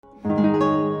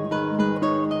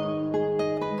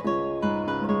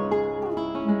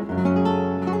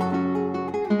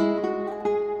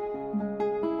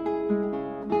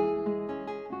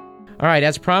All right,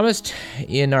 as promised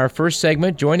in our first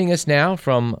segment, joining us now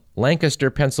from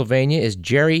Lancaster, Pennsylvania is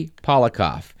Jerry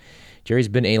Polikoff. Jerry's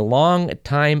been a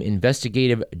long-time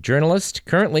investigative journalist.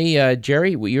 Currently,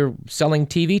 Jerry, you're selling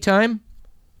TV time?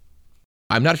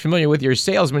 I'm not familiar with your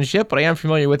salesmanship, but I am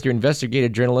familiar with your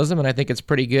investigative journalism, and I think it's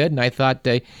pretty good. And I thought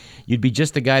you'd be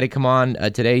just the guy to come on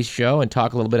today's show and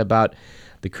talk a little bit about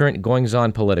the current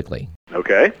goings-on politically.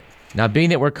 Okay. Now, being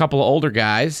that we're a couple of older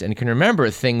guys and can remember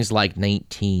things like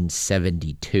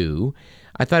 1972,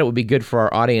 I thought it would be good for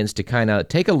our audience to kind of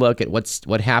take a look at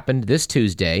what happened this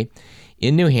Tuesday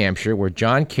in New Hampshire, where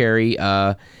John Kerry,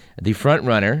 the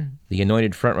front-runner, the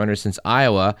anointed front-runner since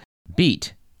Iowa,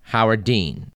 beat Howard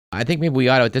Dean. I think maybe we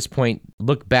ought to, at this point,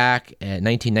 look back at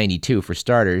 1992, for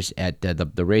starters, at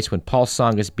the race when Paul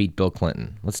Tsongas beat Bill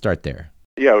Clinton. Let's start there.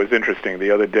 Yeah, it was interesting.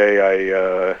 The other day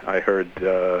I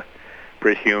heard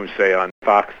Brit Hume say on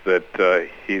Fox that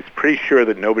he's pretty sure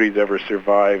that nobody's ever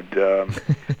survived,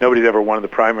 nobody's ever won the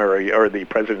primary or the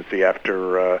presidency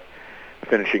after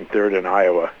finishing third in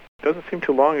Iowa. It doesn't seem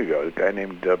too long ago. A guy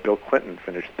named Bill Clinton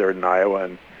finished third in Iowa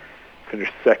and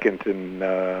finished second in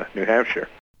New Hampshire.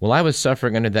 Well, I was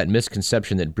suffering under that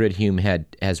misconception that Brit Hume had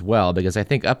as well, because I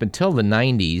think up until the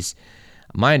 90s,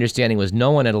 my understanding was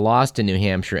no one had lost in New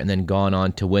Hampshire and then gone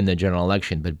on to win the general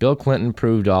election. But Bill Clinton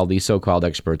proved all these so-called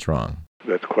experts wrong.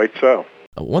 That's quite so.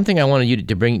 One thing I wanted you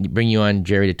to bring you on,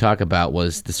 Jerry, to talk about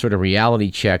was the sort of reality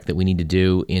check that we need to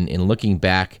do in looking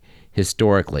back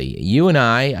historically. You and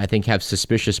I think, have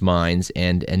suspicious minds,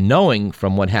 and knowing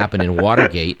from what happened in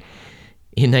Watergate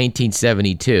in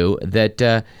 1972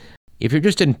 that if you're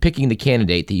interested in picking the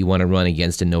candidate that you want to run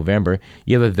against in November,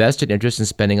 you have a vested interest in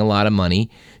spending a lot of money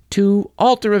to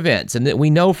alter events. And that we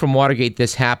know from Watergate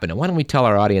this happened. And why don't we tell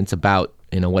our audience about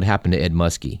what happened to Ed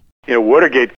Muskie?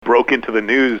 Watergate broke into the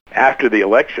news after the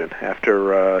election,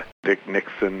 after Dick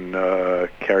Nixon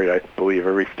carried, I believe,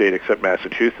 every state except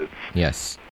Massachusetts.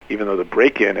 Yes. Even though the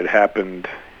break-in had happened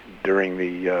during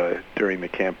the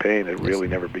campaign, it really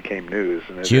never became news.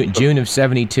 And June of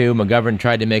 '72, McGovern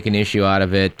tried to make an issue out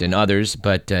of it, and others,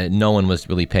 but no one was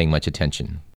really paying much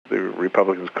attention. The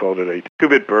Republicans called it a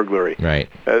two-bit burglary. Right.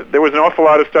 There was an awful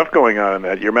lot of stuff going on in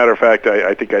that. As a matter of fact,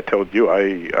 I think I told you,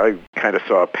 I kind of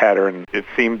saw a pattern. It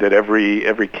seemed that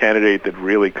every candidate that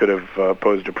really could have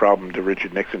posed a problem to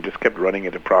Richard Nixon just kept running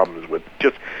into problems with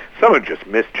some of just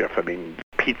mischief. I mean,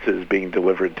 pizzas being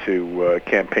delivered to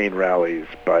campaign rallies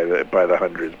by the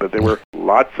hundreds. But there were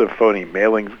lots of phony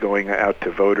mailings going out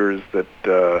to voters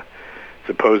that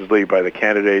supposedly by the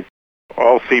candidates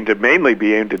all seemed to mainly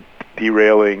be aimed at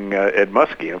derailing Ed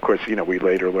Muskie. And of course, we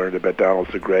later learned about Donald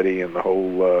Segretti and the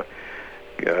whole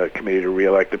committee to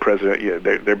reelect the president. Yeah,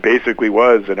 there basically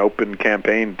was an open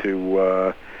campaign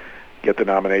to get the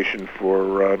nomination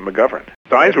for McGovern.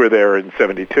 Signs were there in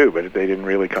 '72, but they didn't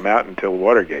really come out until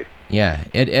Watergate. Yeah,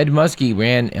 Ed Muskie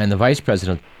ran on the vice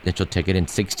presidential ticket in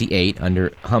 '68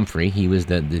 under Humphrey. He was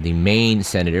the Maine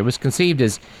senator. It was conceived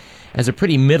as a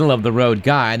pretty middle-of-the-road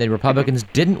guy, and the Republicans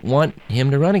didn't want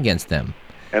him to run against them.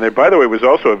 And there, by the way, was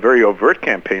also a very overt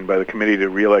campaign by the committee to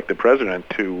reelect the president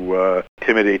to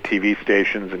intimidate TV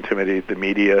stations, intimidate the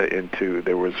media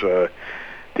there was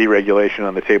deregulation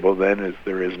on the table then, as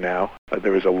there is now.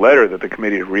 There was a letter that the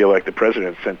committee to reelect the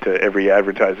president sent to every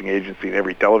advertising agency and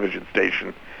every television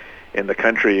station in the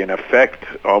country, in effect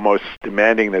almost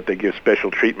demanding that they give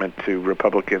special treatment to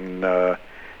Republican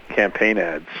campaign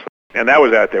ads. And that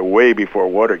was out there way before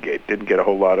Watergate. Didn't get a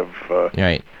whole lot of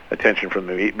attention from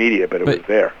the media, but it was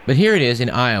there. But here it is in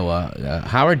Iowa.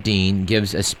 Howard Dean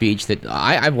gives a speech that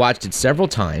I've watched it several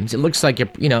times. It looks like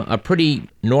a pretty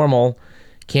normal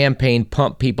campaign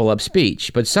pump people up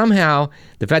speech, but somehow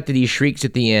the fact that he shrieks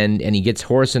at the end and he gets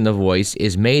hoarse in the voice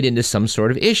is made into some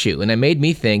sort of issue. And it made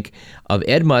me think of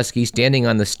Ed Muskie standing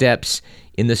on the steps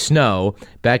in the snow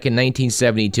back in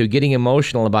 1972, getting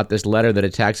emotional about this letter that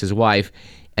attacks his wife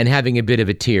and having a bit of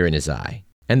a tear in his eye.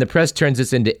 And the press turns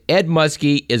this into Ed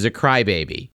Muskie is a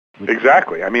crybaby.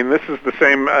 Exactly. I mean, this is the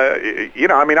same.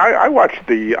 I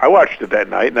watched it that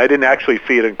night, and I didn't actually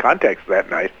see it in context that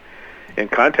night. In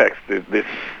context,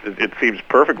 it seems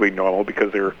perfectly normal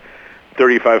because there are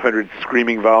 3,500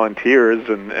 screaming volunteers,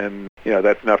 and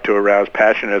that's enough to arouse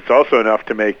passion. It's also enough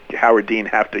to make Howard Dean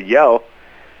have to yell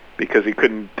because he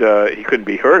couldn't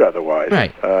be heard otherwise.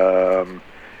 Right.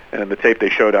 And in the tape they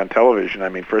showed on television, I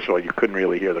mean, first of all, you couldn't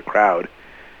really hear the crowd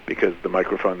because the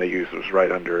microphone they used was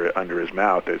right under his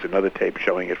mouth. There's another tape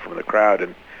showing it from the crowd,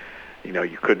 and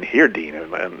you couldn't hear Dean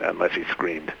unless he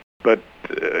screamed. but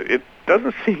it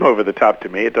doesn't seem over the top to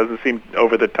me. It doesn't seem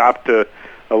over the top to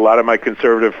a lot of my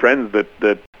conservative friends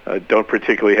that don't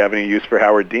particularly have any use for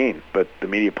Howard Dean, but the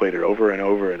media played it over and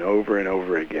over and over and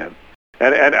over again.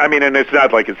 And I mean, and it's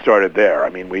not like it started there. I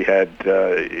mean, we had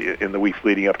in the weeks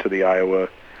leading up to the Iowa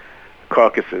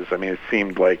caucuses, I mean, it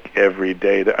seemed like every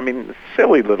day I mean,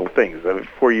 silly little things.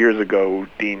 4 years ago,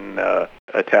 Dean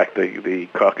attacked the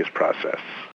caucus process.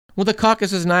 Well, the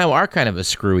caucuses in Iowa are kind of a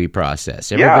screwy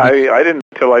process. Everybody... Yeah, I didn't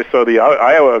until I saw the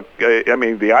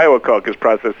Iowa caucus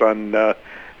process on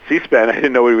C-SPAN. I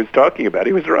didn't know what he was talking about.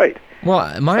 He was right.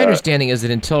 Well, my understanding is that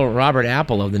until Robert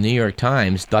Apple of the New York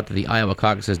Times thought that the Iowa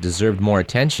caucuses deserved more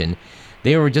attention,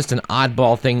 they were just an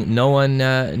oddball thing. No one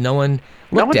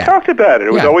talked about it.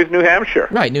 It was always New Hampshire.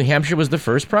 Right, New Hampshire was the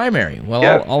first primary.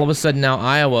 Well, all of a sudden now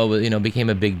Iowa, became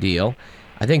a big deal.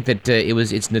 I think that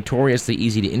it's notoriously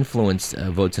easy to influence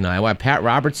votes in Iowa. Pat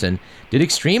Robertson did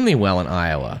extremely well in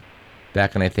Iowa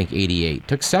back in, I think, 88.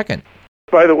 Took second.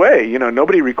 By the way,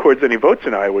 nobody records any votes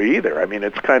in Iowa either. I mean,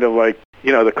 it's kind of like,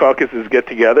 the caucuses get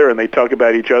together and they talk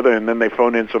about each other and then they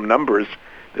phone in some numbers.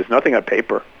 There's nothing on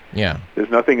paper. Yeah. There's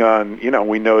nothing on,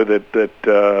 we know that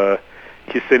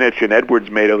Kucinich and Edwards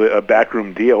made a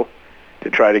backroom deal to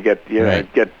try to get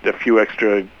a few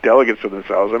extra delegates for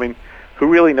themselves. I mean, who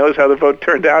really knows how the vote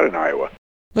turned out in Iowa?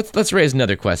 Let's raise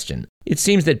another question. It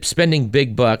seems that spending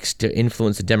big bucks to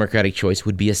influence the Democratic choice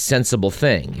would be a sensible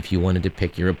thing if you wanted to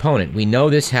pick your opponent. We know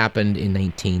this happened in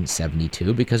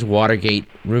 1972 because Watergate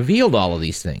revealed all of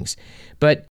these things.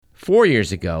 But 4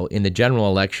 years ago, in the general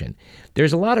election,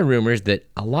 there's a lot of rumors that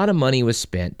a lot of money was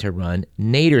spent to run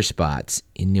Nader spots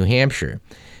in New Hampshire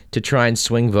to try and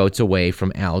swing votes away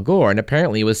from Al Gore, and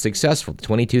apparently it was successful.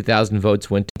 22,000 votes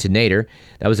went to Nader.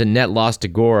 That was a net loss to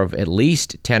Gore of at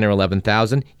least 10 or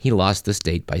 11,000. He lost the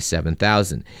state by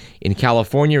 7,000. In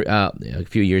California, a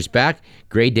few years back,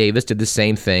 Gray Davis did the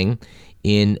same thing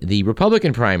in the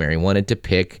Republican primary, wanted to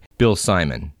pick Bill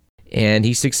Simon. And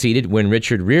he succeeded when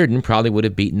Richard Riordan probably would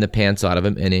have beaten the pants out of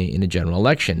him in a general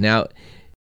election. Now,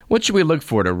 what should we look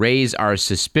for to raise our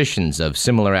suspicions of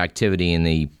similar activity in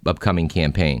the upcoming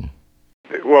campaign?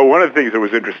 Well, one of the things that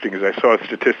was interesting is I saw a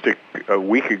statistic a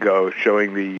week ago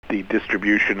showing the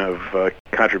distribution of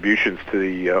contributions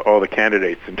to all the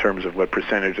candidates in terms of what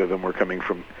percentage of them were coming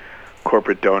from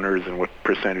corporate donors and what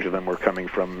percentage of them were coming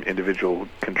from individual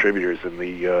contributors. And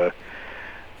the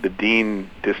Dean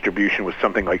distribution was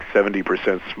something like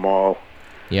 70% small.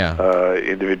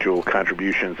 Individual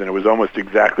contributions, and it was almost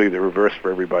exactly the reverse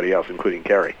for everybody else, including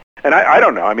Kerry. And I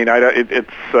don't know. I mean,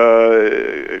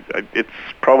 it's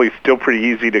probably still pretty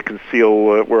easy to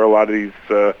conceal where a lot of these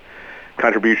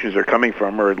contributions are coming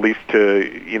from, or at least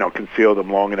to conceal them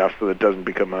long enough so that it doesn't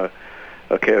become a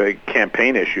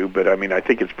campaign issue. But I mean, I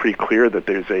think it's pretty clear that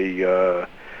there's a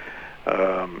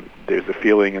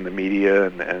feeling in the media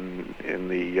and in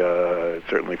the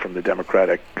certainly from the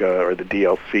Democratic or the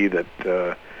DLC that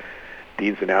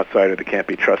Dean's an outsider that can't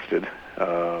be trusted.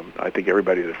 I think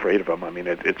everybody's afraid of him. I mean,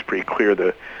 it's pretty clear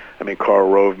Karl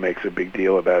Rove makes a big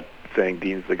deal about saying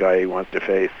Dean's the guy he wants to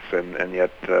face, and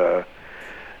yet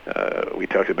we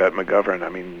talked about McGovern. I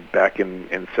mean, back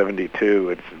in 72,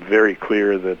 it's very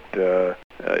clear that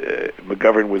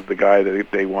McGovern was the guy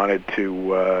that they wanted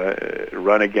to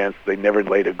run against. They never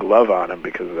laid a glove on him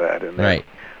because of that, and they're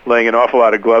laying an awful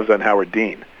lot of gloves on Howard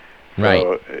Dean.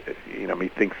 So,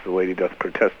 methinks the lady doth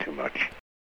protest too much.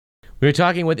 We're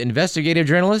talking with investigative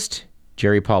journalist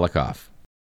Jerry Polikoff.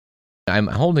 I'm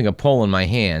holding a poll in my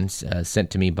hands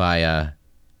sent to me by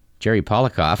Jerry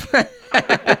Polikoff,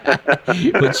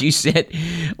 which you sent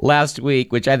last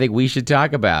week, which I think we should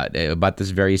talk about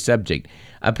this very subject.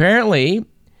 Apparently,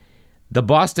 the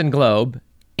Boston Globe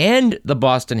and the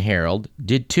Boston Herald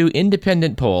did two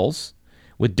independent polls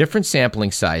with different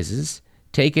sampling sizes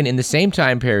taken in the same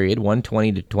time period,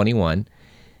 120 to 21,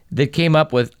 that came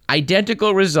up with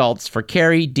identical results for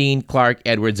Kerry, Dean, Clark,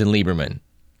 Edwards, and Lieberman.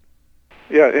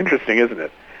 Yeah, interesting, isn't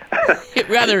it?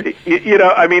 Rather,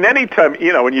 I mean, anytime,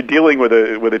 when you're dealing with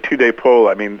a 2-day poll,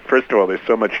 I mean, first of all, there's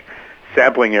so much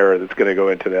sampling error that's going to go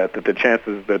into that the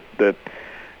chances that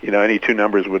any two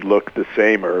numbers would look the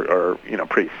same are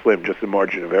pretty slim. Just the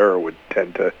margin of error would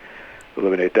tend to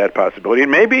eliminate that possibility.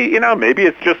 And maybe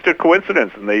it's just a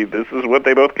coincidence, and this is what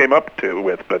they both came up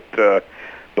with. But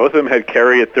both of them had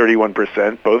Kerry at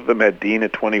 31%. Both of them had Dean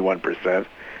at 21%.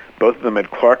 Both of them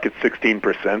had Clark at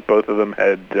 16%. Both of them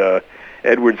had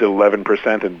Edwards at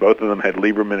 11%, and both of them had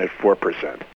Lieberman at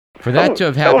 4%. For that to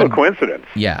have happened, a coincidence.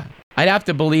 Yeah. I'd have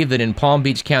to believe that in Palm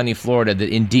Beach County, Florida, that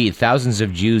indeed thousands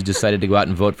of Jews decided to go out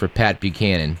and vote for Pat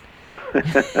Buchanan.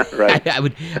 Right.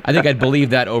 I think I'd believe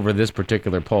that over this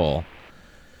particular poll.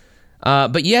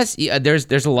 But yes,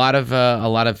 there's a lot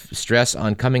of stress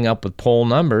on coming up with poll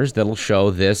numbers that'll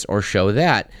show this or show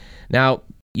that. Now,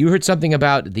 you heard something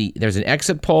about there's an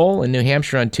exit poll in New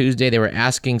Hampshire on Tuesday. They were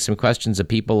asking some questions of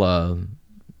people.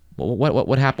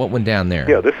 What happened? What went down there?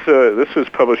 Yeah, this was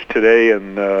published today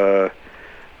on the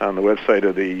website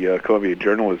of the Columbia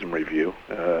Journalism Review,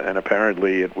 and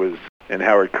apparently it was in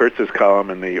Howard Kurtz's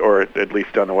column or at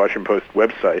least on the Washington Post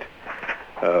website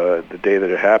the day that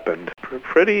it happened.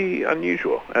 Pretty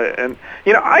unusual, and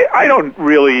I don't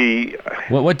really.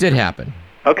 What did happen?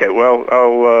 Okay, well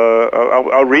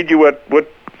I'll read you what's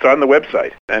on the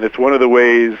website, and it's one of the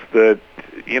ways that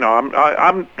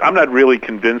I'm not really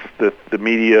convinced that the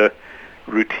media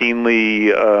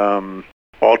routinely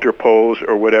alter polls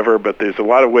or whatever, but there's a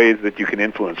lot of ways that you can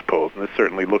influence polls, and this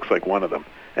certainly looks like one of them,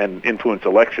 and influence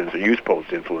elections or use polls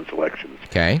to influence elections.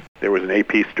 Okay. There was an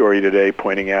AP story today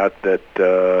pointing out that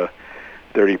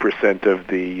 30% of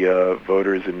the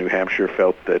voters in New Hampshire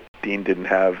felt that Dean didn't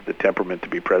have the temperament to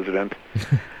be president.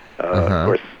 Of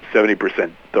course,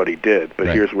 70% thought he did, but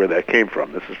Here's where that came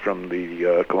from. This is from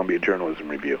the Columbia Journalism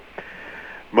Review.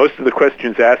 Most of the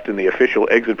questions asked in the official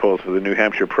exit polls for the New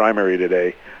Hampshire primary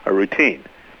today are routine.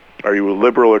 Are you a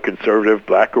liberal or conservative,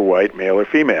 black or white, male or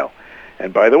female?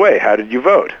 And by the way, how did you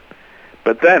vote?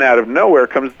 But then out of nowhere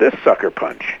comes this sucker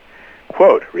punch.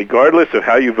 Quote, regardless of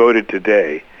how you voted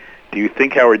today, do you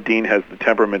think Howard Dean has the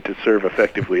temperament to serve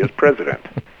effectively as president?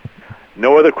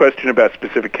 No other question about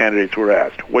specific candidates were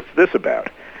asked. What's this about?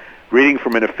 Reading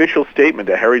from an official statement,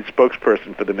 a harried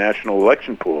spokesperson for the National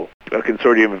Election Pool, a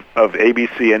consortium of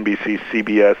ABC, NBC,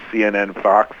 CBS, CNN,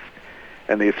 Fox,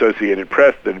 and the Associated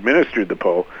Press that administered the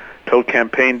poll, told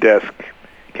Campaign Desk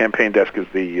is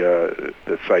the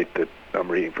site that I'm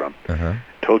reading from,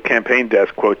 told Campaign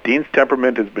Desk, quote, Dean's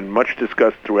temperament has been much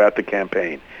discussed throughout the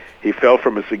campaign. He fell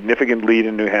from a significant lead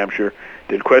in New Hampshire.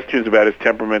 Did questions about his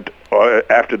temperament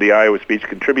after the Iowa speech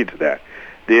contribute to that?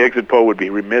 The exit poll would be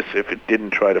remiss if it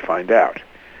didn't try to find out.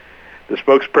 The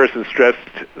spokesperson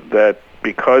stressed that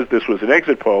because this was an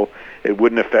exit poll, it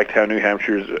wouldn't affect New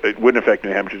Hampshire's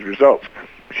results.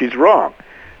 She's wrong.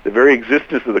 The very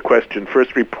existence of the question,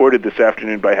 first reported this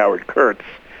afternoon by Howard Kurtz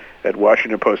at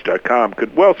WashingtonPost.com,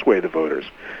 could well sway the voters.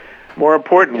 More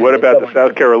important, what about the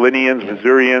South Carolinians,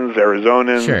 Missourians,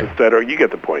 Arizonans, et cetera? You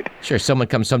get the point. Sure. Someone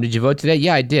comes home. Did you vote today?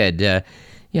 Yeah, I did.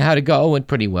 How'd it go? It went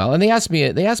pretty well. And they asked me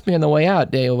on the way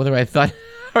out whether I thought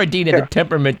Howard Dean had the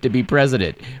temperament to be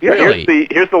president. Yeah, really?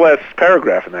 Here's the last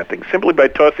paragraph in that thing. Simply by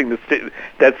tossing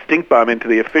that stink bomb into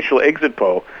the official exit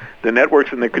poll, the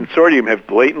networks and the consortium have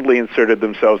blatantly inserted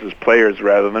themselves as players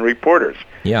rather than reporters.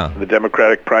 Yeah. The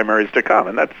Democratic primaries to come,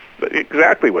 and that's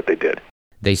exactly what they did.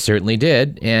 They certainly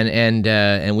did,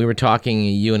 and we were talking,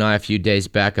 you and I, a few days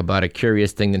back about a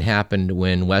curious thing that happened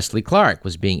when Wesley Clark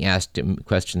was being asked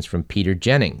questions from Peter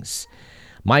Jennings.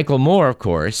 Michael Moore, of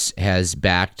course, has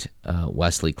backed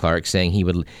Wesley Clark, saying he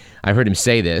would. I heard him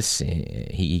say this.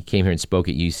 He came here and spoke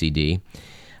at UCD.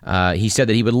 He said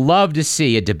that he would love to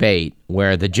see a debate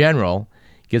where the general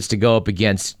gets to go up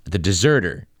against the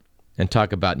deserter and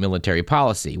talk about military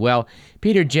policy. Well,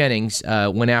 Peter Jennings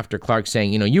went after Clark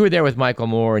saying, you were there with Michael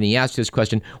Moore, and he asked this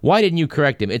question, why didn't you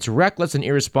correct him? It's reckless and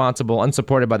irresponsible,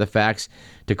 unsupported by the facts,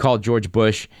 to call George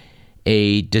Bush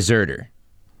a deserter.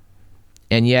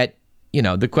 And yet,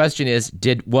 the question is,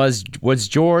 was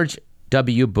George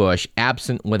W. Bush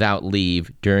absent without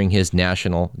leave during his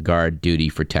National Guard duty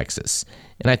for Texas?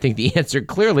 And I think the answer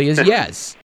clearly is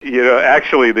yes.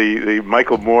 Actually, the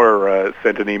Michael Moore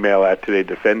sent an email out today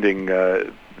defending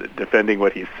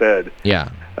what he said.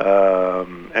 Yeah.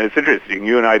 And it's interesting.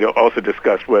 You and I also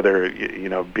discussed whether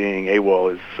being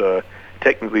AWOL is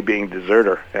technically being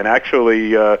deserter. And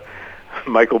actually,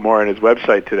 Michael Moore on his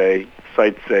website today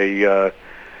cites a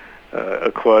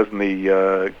clause in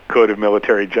the Code of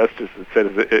Military Justice that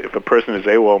says that if a person is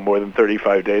AWOL more than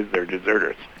 35 days, they're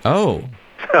deserters. Oh.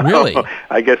 Really?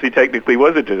 I guess he technically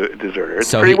was a deserter. It's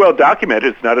pretty well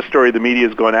documented. It's not a story the media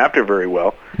has gone after very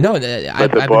well. No, but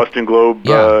the Boston Globe,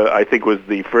 I think, was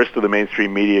the first of the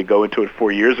mainstream media to go into it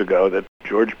 4 years ago, that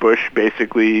George Bush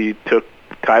basically took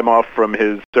time off from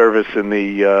his service in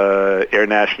the Air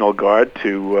National Guard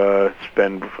to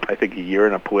spend, I think, a year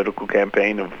in a political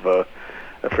campaign of a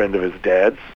friend of his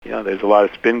dad's. There's a lot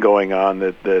of spin going on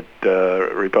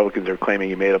that Republicans are claiming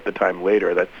he made up the time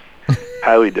later. That's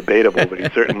highly debatable, but he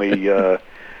certainly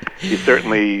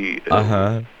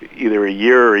either a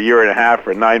year or a year and a half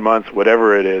or 9 months,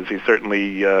 whatever it is, he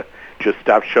certainly just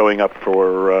stopped showing up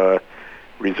for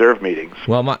reserve meetings.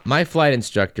 Well, my flight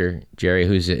instructor, Jerry,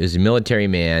 who's a military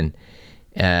man,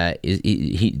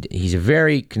 he's a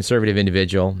very conservative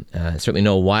individual, certainly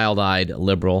no wild-eyed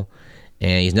liberal,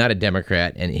 and he's not a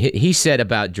Democrat. And he said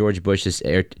about George Bush's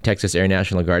Texas Air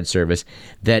National Guard service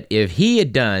that if he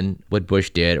had done what Bush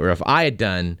did, or if I had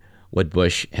done what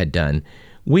Bush had done,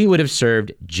 we would have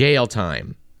served jail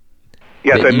time.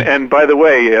 Yes, and by the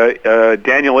way,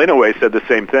 Daniel Inouye said the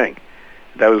same thing.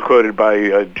 That was quoted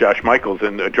by Josh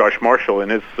Marshall in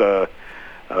his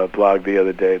blog the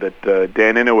other day, that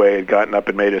Dan Inouye had gotten up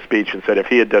and made a speech and said if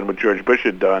he had done what George Bush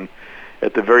had done,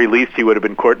 at the very least he would have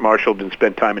been court-martialed and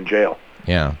spent time in jail.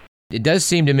 Yeah. It does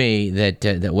seem to me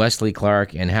that Wesley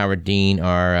Clark and Howard Dean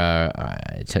are,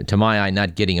 to my eye,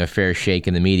 not getting a fair shake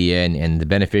in the media, and the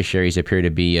beneficiaries appear to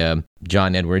be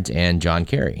John Edwards and John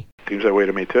Kerry. Seems that way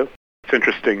to me, too. It's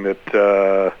interesting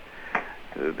that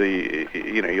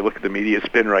you look at the media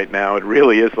spin right now, it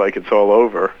really is like it's all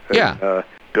over. Yeah. And,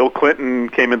 Bill Clinton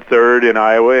came in third in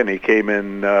Iowa, and he came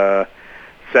in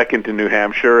second in New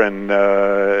Hampshire, and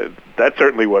that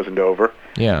certainly wasn't over.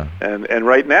 Yeah. And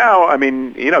right now, I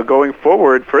mean, going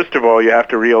forward, first of all, you have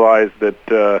to realize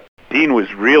that Dean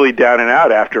was really down and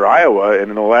out after Iowa, and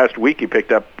in the last week he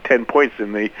picked up 10 points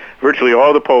in virtually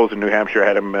all the polls in New Hampshire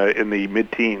had him in the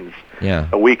mid-teens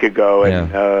a week ago,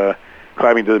 and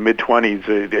climbing to the mid-20s.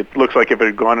 It looks like if it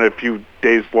had gone a few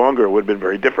days longer, it would have been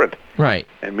very different. Right.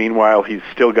 And meanwhile, he's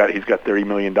got $30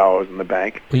 million in the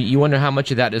bank. You wonder how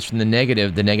much of that is from the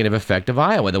negative effect of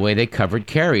Iowa, the way they covered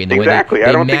Kerry. And the exactly. Way they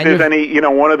I don't think there's any,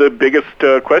 one of the biggest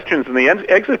questions in the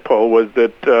exit poll was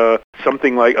that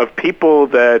something like of people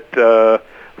that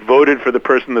voted for the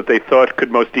person that they thought could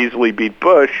most easily beat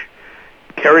Bush,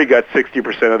 Kerry got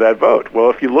 60% of that vote. Well,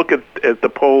 if you look at the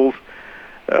polls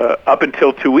up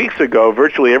until 2 weeks ago,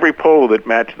 virtually every poll that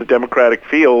matched the Democratic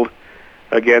field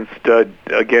against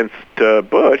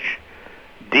Bush,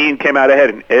 Dean came out ahead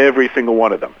in every single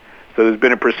one of them. So there's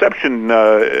been a perception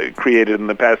created in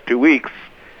the past 2 weeks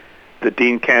that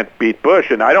Dean can't beat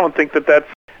Bush, and I don't think that that's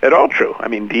at all true. I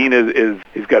mean, Dean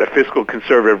he's got a fiscal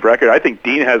conservative record. I think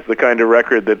Dean has the kind of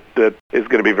record that is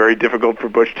going to be very difficult for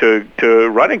Bush to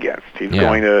run against. He's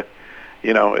going to,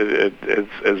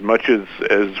 as much as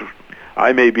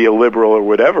I may be a liberal or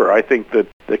whatever, I think that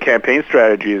the campaign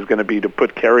strategy is going to be to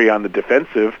put Kerry on the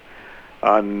defensive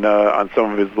on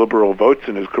some of his liberal votes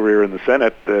in his career in the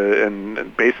Senate,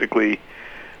 and basically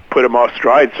put him off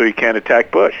stride so he can't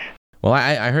attack Bush. Well,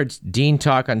 I heard Dean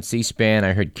talk on C-SPAN,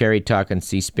 I heard Kerry talk on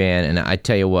C-SPAN, and I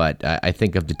tell you what, I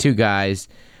think of the two guys,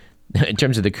 in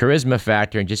terms of the charisma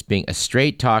factor and just being a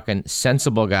straight-talking,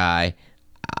 sensible guy,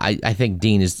 I think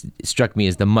Dean struck me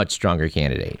as the much stronger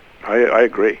candidate. I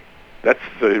agree. That's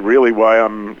really why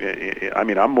I'm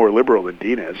more liberal than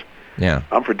Dean is. Yeah.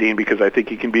 I'm for Dean because I think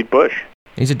he can beat Bush.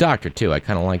 He's a doctor, too. I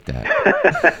kind of like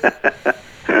that.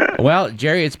 Well,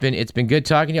 Jerry, it's been good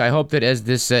talking to you. I hope that as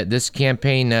this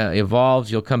campaign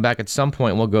evolves, you'll come back at some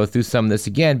point and we'll go through some of this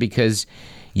again, because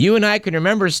you and I can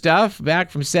remember stuff back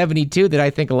from '72 that I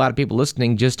think a lot of people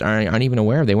listening just aren't even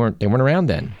aware of. They weren't around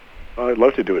then. Well, I'd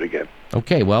love to do it again.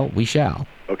 Okay, well, we shall.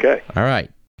 Okay. All right.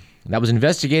 That was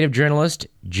investigative journalist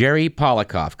Jerry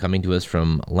Polikoff coming to us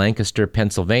from Lancaster,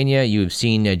 Pennsylvania. You've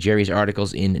seen Jerry's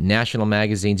articles in national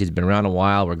magazines. He's been around a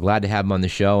while. We're glad to have him on the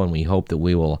show, and we hope that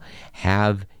we will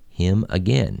have him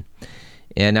again.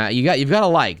 And you've got to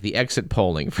like the exit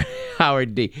polling for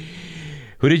Howard Dean.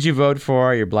 Who did you vote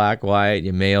for? You're black, white,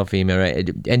 you're male, female, right?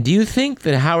 And do you think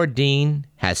that Howard Dean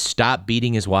has stopped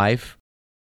beating his wife?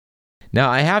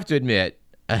 Now, I have to admit,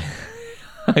 I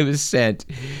was sent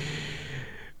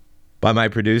by my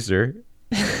producer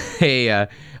a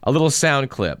little sound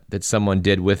clip that someone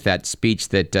did with that speech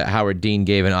that Howard Dean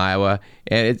gave in Iowa,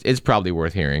 and it's probably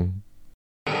worth hearing.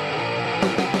 We're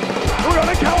going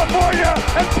to California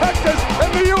and Texas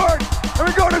and New York, and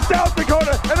we're going to South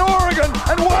Dakota and Oregon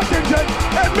and Washington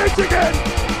and Michigan,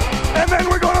 and then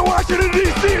we're going to Washington,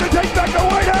 D.C. to take back the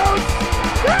White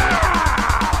House. Yeah!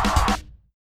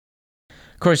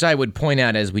 Of course, I would point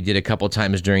out, as we did a couple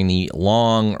times during the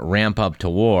long ramp-up to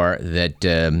war, that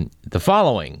the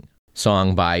following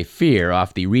song by Fear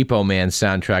off the Repo Man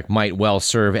soundtrack might well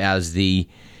serve as the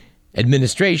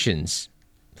administration's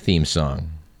theme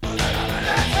song.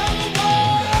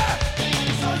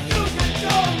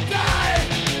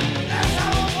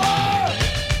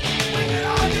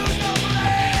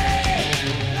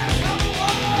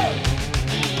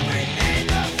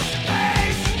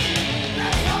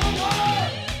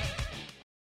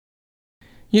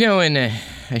 And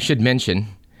I should mention,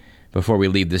 before we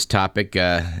leave this topic,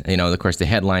 of course, the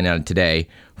headline out of today,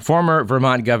 former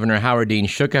Vermont Governor Howard Dean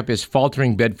shook up his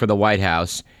faltering bid for the White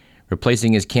House,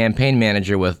 replacing his campaign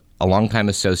manager with a longtime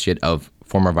associate of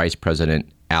former Vice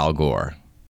President Al Gore.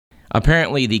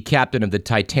 Apparently, the captain of the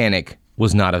Titanic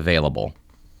was not available.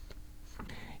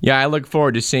 Yeah, I look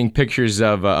forward to seeing pictures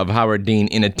of Howard Dean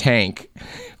in a tank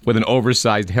with an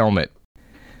oversized helmet.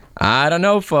 I don't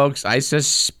know, folks. I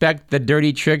suspect the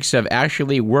dirty tricks have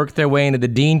actually worked their way into the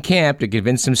Dean camp to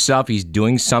convince himself he's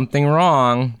doing something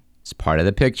wrong. It's part of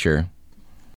the picture.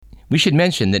 We should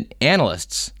mention that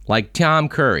analysts like Tom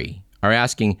Curry are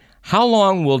asking, how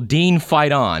long will Dean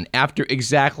fight on after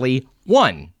exactly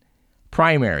one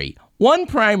primary? One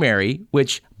primary,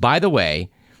 which, by the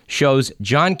way, shows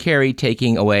John Kerry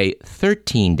taking away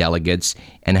 13 delegates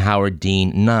and Howard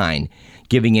Dean 9,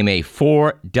 giving him a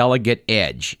 4-delegate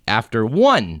edge after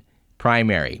one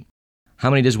primary. How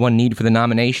many does one need for the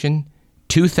nomination?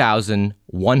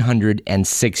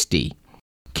 2,160.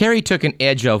 Kerry took an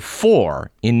edge of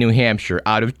 4 in New Hampshire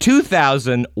out of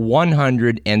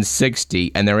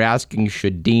 2,160, and they're asking,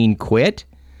 should Dean quit?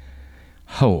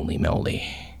 Holy moly.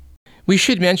 We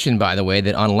should mention, by the way,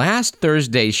 that on last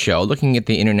Thursday's show, looking at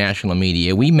the international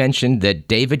media, we mentioned that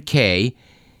David Kaye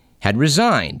had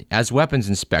resigned as weapons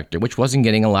inspector, which wasn't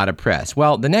getting a lot of press.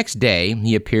 Well, the next day,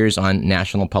 he appears on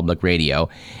National Public Radio,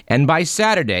 and by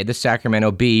Saturday, the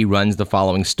Sacramento Bee runs the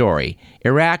following story.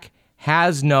 Iraq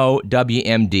has no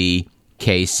WMD,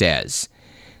 Kaye says.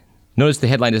 Notice the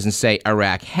headline doesn't say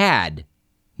Iraq had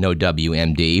no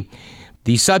WMD.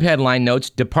 The subheadline notes,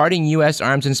 departing U.S.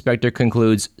 arms inspector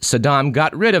concludes Saddam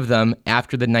got rid of them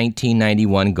after the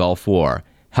 1991 Gulf War.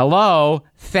 Hello,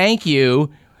 thank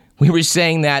you. We were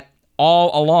saying that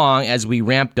all along as we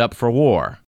ramped up for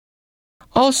war.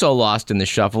 Also lost in the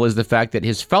shuffle is the fact that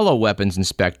his fellow weapons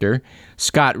inspector,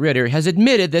 Scott Ritter, has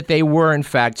admitted that they were in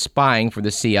fact spying for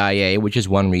the CIA, which is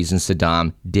one reason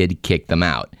Saddam did kick them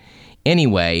out.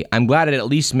 Anyway, I'm glad it at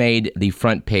least made the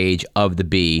front page of the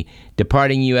Bee.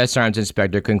 Departing U.S. arms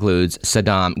inspector concludes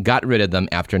Saddam got rid of them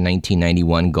after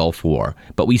 1991 Gulf War,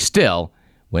 but we still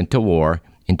went to war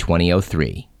in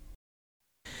 2003.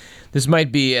 This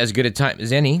might be as good a time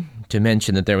as any to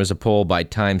mention that there was a poll by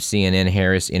Time CNN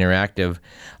Harris Interactive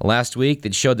last week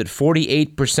that showed that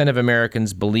 48% of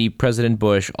Americans believe President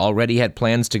Bush already had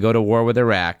plans to go to war with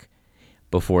Iraq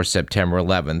before September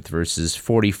 11th versus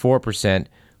 44%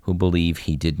 who believe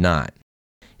he did not.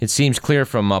 It seems clear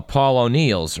from Paul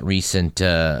O'Neill's recent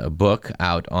book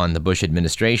out on the Bush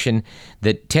administration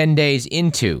that 10 days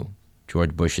into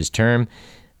George Bush's term,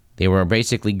 they were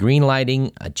basically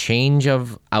greenlighting a change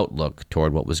of outlook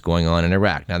toward what was going on in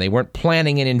Iraq. Now, they weren't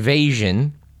planning an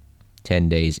invasion 10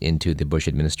 days into the Bush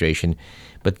administration,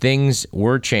 but things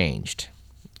were changed.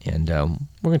 And we're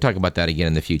going to talk about that again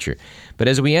in the future. But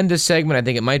as we end this segment, I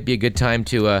think it might be a good time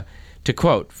to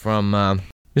quote from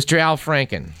Mr. Al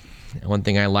Franken. One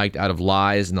thing I liked out of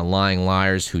Lies and the Lying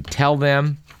Liars Who Tell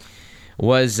Them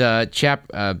was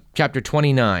chapter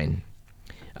 29.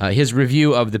 His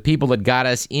review of the people that got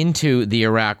us into the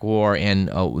Iraq War and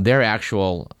their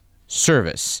actual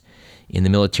service in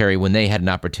the military when they had an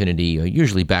opportunity,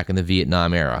 usually back in the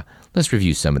Vietnam era. Let's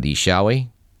review some of these, shall we?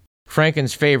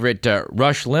 Franken's favorite,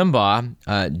 Rush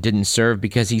Limbaugh, didn't serve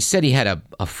because he said he had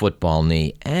a football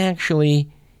knee.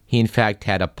 Actually, he in fact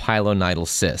had a pilonidal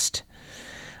cyst,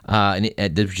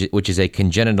 which is a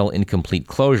congenital incomplete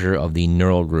closure of the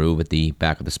neural groove at the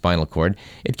back of the spinal cord.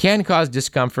 It can cause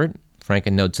discomfort,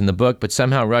 Franken notes in the book, but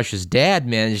somehow Rush's dad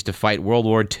managed to fight World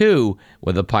War II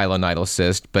with a pilonidal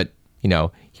cyst, but,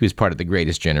 he was part of the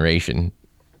greatest generation.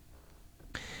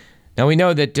 Now, we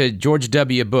know that George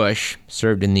W. Bush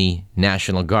served in the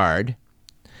National Guard.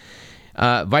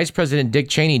 Vice President Dick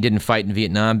Cheney didn't fight in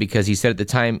Vietnam because he said at the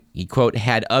time he, quote,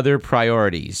 had other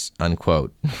priorities,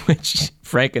 unquote, which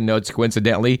Franken notes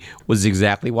coincidentally was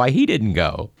exactly why he didn't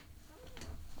go.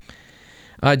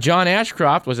 John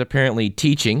Ashcroft was apparently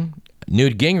teaching.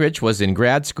 Newt Gingrich was in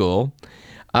grad school.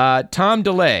 Tom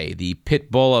DeLay, the pit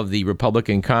bull of the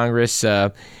Republican Congress,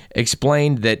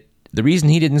 explained that the reason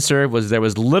he didn't serve was there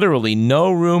was literally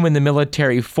no room in the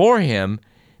military for him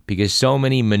because so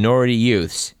many minority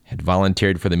youths had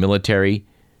volunteered for the military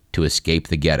to escape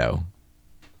the ghetto.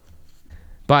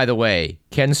 By the way,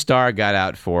 Ken Starr got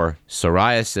out for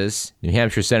psoriasis, New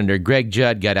Hampshire Senator Greg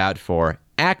Judd got out for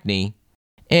acne,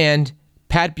 and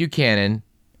Pat Buchanan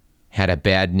had a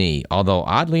bad knee, although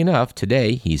oddly enough,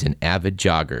 today he's an avid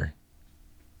jogger.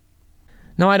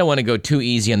 Now, I don't want to go too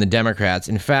easy on the Democrats.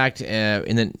 In fact,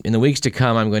 in the weeks to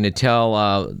come, I'm going to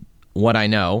tell what I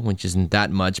know, which isn't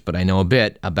that much, but I know a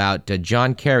bit, about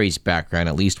John Kerry's background.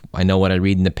 At least I know what I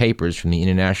read in the papers from the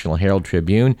International Herald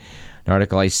Tribune, an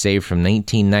article I saved from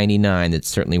 1999 that's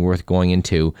certainly worth going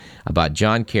into about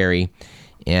John Kerry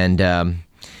and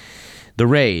the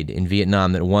raid in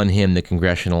Vietnam that won him the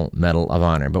Congressional Medal of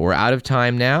Honor. But we're out of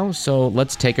time now, so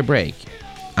let's take a break.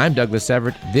 I'm Douglas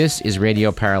Everett. This is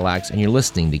Radio Parallax, and you're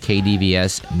listening to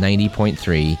KDVS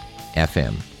 90.3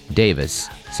 FM, Davis,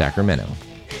 Sacramento.